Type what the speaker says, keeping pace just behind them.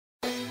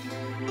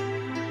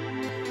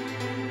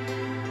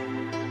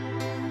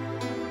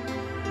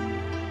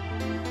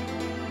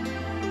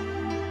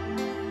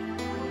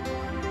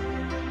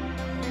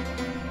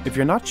If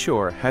you're not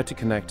sure how to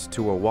connect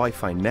to a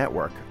Wi-Fi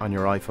network on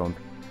your iPhone,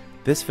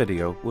 this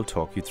video will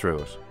talk you through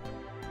it.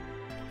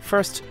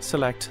 First,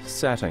 select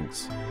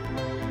Settings.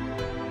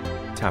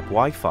 Tap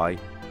Wi-Fi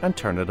and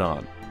turn it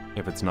on,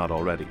 if it's not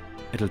already.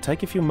 It'll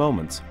take a few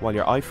moments while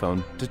your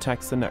iPhone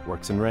detects the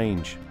networks in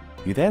range.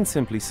 You then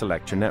simply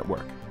select your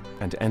network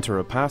and enter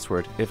a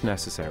password if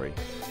necessary.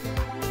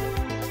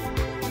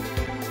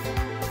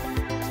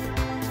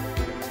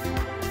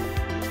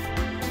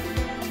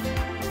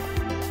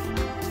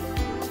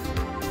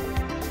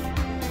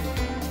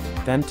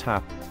 Then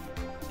tap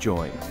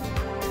Join.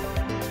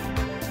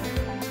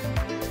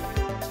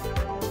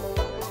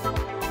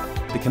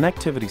 The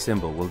connectivity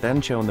symbol will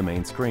then show on the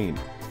main screen.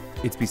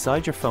 It's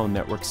beside your phone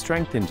network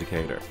strength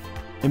indicator,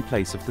 in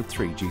place of the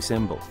 3G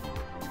symbol.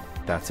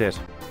 That's it.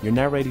 You're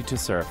now ready to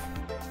surf.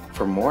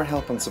 For more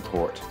help and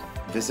support,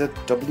 visit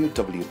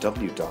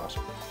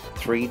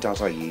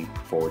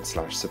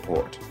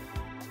www.3.ie/support.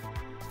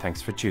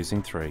 Thanks for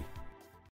choosing 3.